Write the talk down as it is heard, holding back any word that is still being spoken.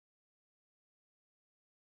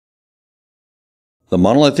The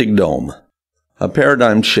monolithic dome, a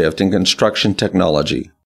paradigm shift in construction technology.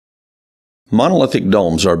 Monolithic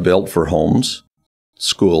domes are built for homes,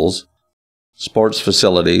 schools, sports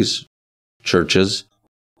facilities, churches,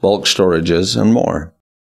 bulk storages, and more.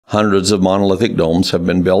 Hundreds of monolithic domes have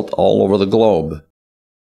been built all over the globe.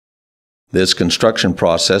 This construction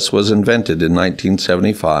process was invented in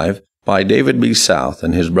 1975 by David B. South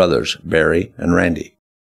and his brothers, Barry and Randy.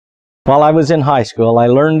 While I was in high school, I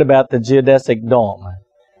learned about the geodesic dome.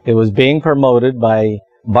 It was being promoted by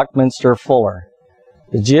Buckminster Fuller.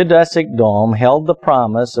 The geodesic dome held the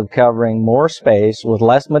promise of covering more space with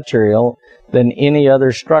less material than any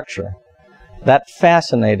other structure. That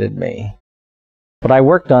fascinated me. But I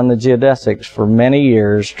worked on the geodesics for many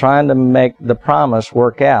years trying to make the promise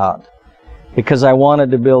work out because I wanted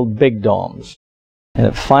to build big domes. And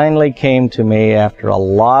it finally came to me after a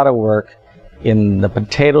lot of work in the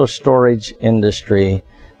potato storage industry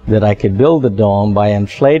that I could build a dome by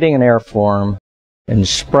inflating an airform and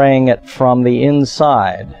spraying it from the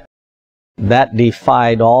inside. That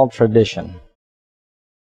defied all tradition.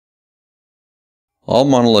 All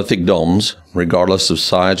monolithic domes, regardless of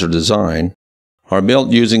size or design, are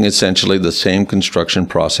built using essentially the same construction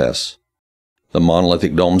process. The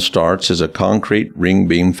monolithic dome starts as a concrete ring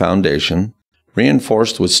beam foundation,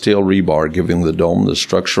 reinforced with steel rebar, giving the dome the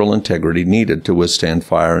structural integrity needed to withstand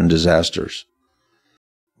fire and disasters.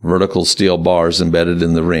 Vertical steel bars embedded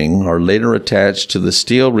in the ring are later attached to the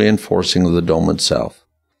steel reinforcing of the dome itself.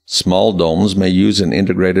 Small domes may use an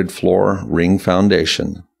integrated floor ring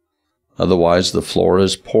foundation. Otherwise, the floor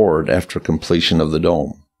is poured after completion of the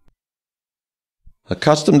dome. A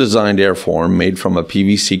custom-designed airform made from a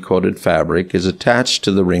PVC-coated fabric is attached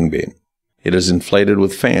to the ring beam. It is inflated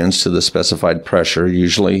with fans to the specified pressure,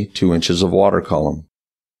 usually 2 inches of water column.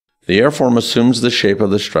 The airform assumes the shape of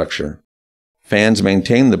the structure. Fans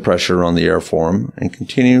maintain the pressure on the airform and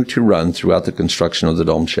continue to run throughout the construction of the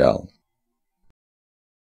dome shell.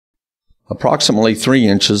 Approximately 3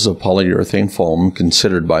 inches of polyurethane foam,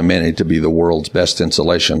 considered by many to be the world's best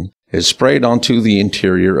insulation, is sprayed onto the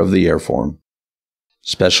interior of the airform.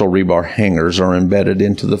 Special rebar hangers are embedded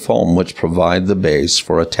into the foam, which provide the base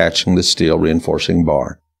for attaching the steel reinforcing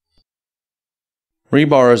bar.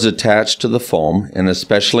 Rebar is attached to the foam in a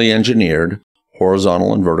specially engineered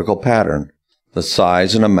horizontal and vertical pattern. The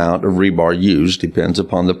size and amount of rebar used depends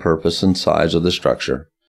upon the purpose and size of the structure.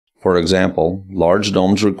 For example, large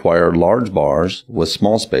domes require large bars with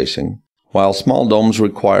small spacing, while small domes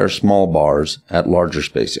require small bars at larger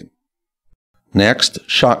spacing. Next,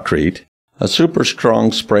 shotcrete, a super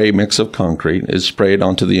strong spray mix of concrete, is sprayed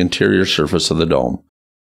onto the interior surface of the dome.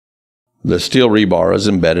 The steel rebar is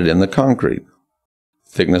embedded in the concrete.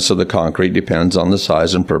 Thickness of the concrete depends on the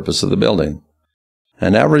size and purpose of the building.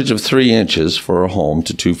 An average of 3 inches for a home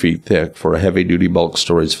to 2 feet thick for a heavy-duty bulk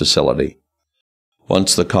storage facility.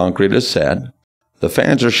 Once the concrete is set, the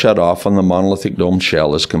fans are shut off and the monolithic dome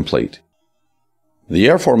shell is complete. The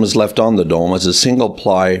airform is left on the dome as a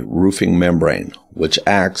single-ply roofing membrane, which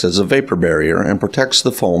acts as a vapor barrier and protects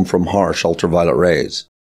the foam from harsh ultraviolet rays.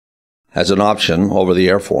 As an option over the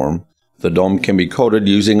airform, the dome can be coated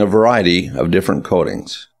using a variety of different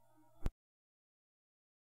coatings.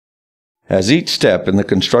 As each step in the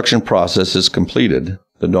construction process is completed,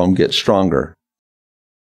 the dome gets stronger.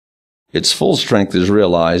 Its full strength is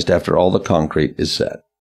realized after all the concrete is set.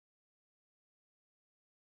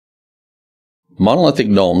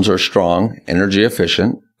 Monolithic domes are strong, energy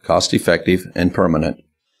efficient, cost-effective, and permanent.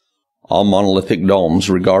 All monolithic domes,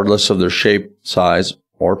 regardless of their shape, size,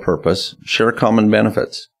 or purpose, share common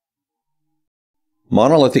benefits.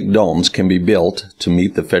 Monolithic domes can be built to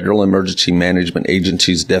meet the Federal Emergency Management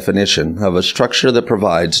Agency's definition of a structure that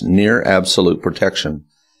provides near absolute protection,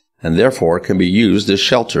 and therefore can be used as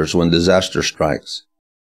shelters when disaster strikes.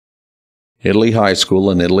 Italy High School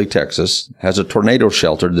in Italy, Texas, has a tornado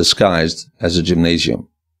shelter disguised as a gymnasium.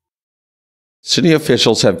 City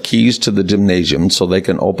officials have keys to the gymnasium so they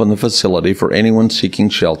can open the facility for anyone seeking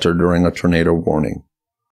shelter during a tornado warning.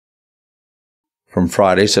 From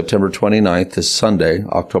Friday, September 29th to Sunday,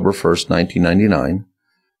 October 1st, 1999,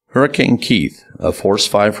 Hurricane Keith, a Force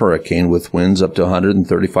 5 hurricane with winds up to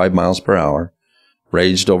 135 miles per hour,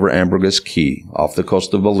 raged over Ambergris Caye off the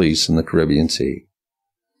coast of Belize in the Caribbean Sea.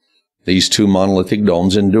 These 2 monolithic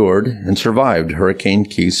domes endured and survived Hurricane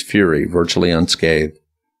Keith's fury virtually unscathed.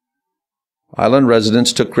 Island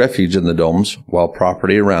residents took refuge in the domes while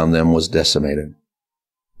property around them was decimated.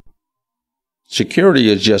 Security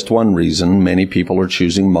is just one reason many people are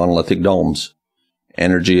choosing monolithic domes.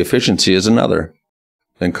 Energy efficiency is another.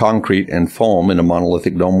 Then concrete and foam in a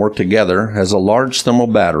monolithic dome work together as a large thermal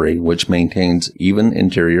battery which maintains even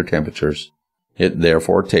interior temperatures. It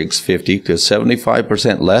therefore takes 50 to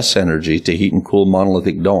 75% less energy to heat and cool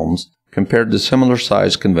monolithic domes compared to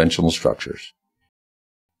similar-sized conventional structures.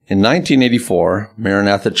 In 1984,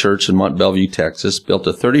 Maranatha Church in Mont Belvieu, Texas, built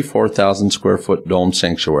a 34,000 square foot dome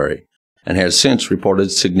sanctuary and has since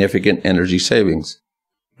reported significant energy savings.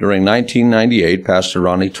 During 1998, Pastor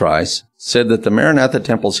Ronnie Trice said that the Maranatha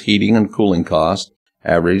Temple's heating and cooling cost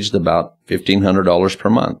averaged about $1,500 per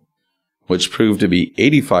month, which proved to be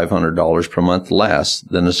 $8,500 per month less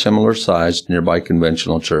than a similar-sized nearby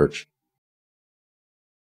conventional church.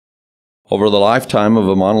 Over the lifetime of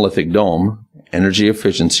a monolithic dome, energy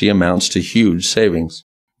efficiency amounts to huge savings,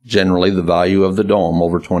 generally the value of the dome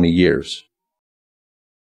over 20 years.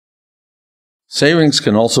 Savings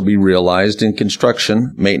can also be realized in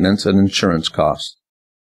construction, maintenance, and insurance costs.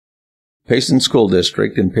 Payson School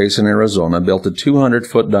District in Payson, Arizona built a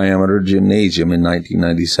 200-foot diameter gymnasium in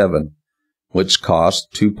 1997, which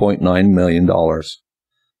cost $2.9 million,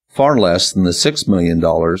 far less than the $6 million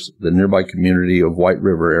the nearby community of White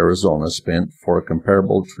River, Arizona spent for a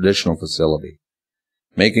comparable traditional facility,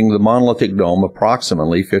 making the monolithic dome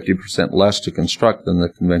approximately 50% less to construct than the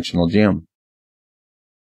conventional gym.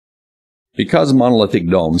 Because monolithic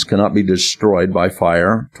domes cannot be destroyed by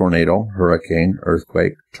fire, tornado, hurricane,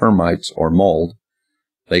 earthquake, termites, or mold,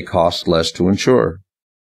 they cost less to insure.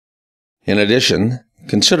 In addition,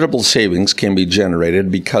 considerable savings can be generated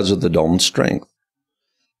because of the dome's strength.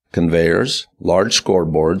 Conveyors, large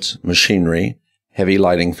scoreboards, machinery, heavy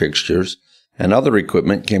lighting fixtures, and other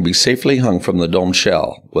equipment can be safely hung from the dome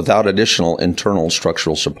shell without additional internal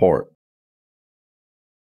structural support.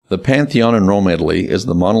 The Pantheon in Rome, Italy is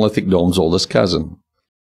the monolithic dome's oldest cousin.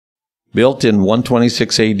 Built in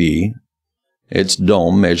 126 AD, its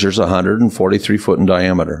dome measures 143 feet in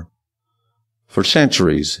diameter. For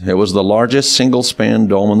centuries, it was the largest single-span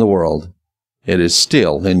dome in the world. It is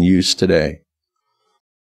still in use today.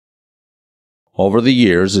 Over the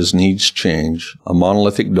years, as needs change, a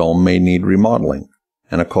monolithic dome may need remodeling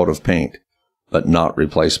and a coat of paint, but not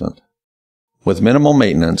replacement. With minimal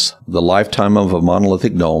maintenance, the lifetime of a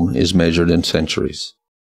monolithic dome is measured in centuries.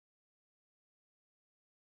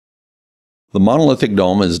 The monolithic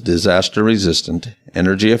dome is disaster-resistant,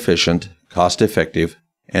 energy-efficient, cost-effective,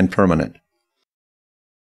 and permanent.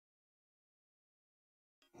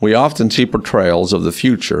 We often see portrayals of the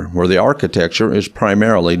future where the architecture is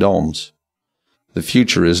primarily domes. The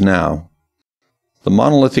future is now. The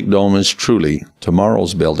monolithic dome is truly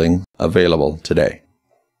tomorrow's building available today.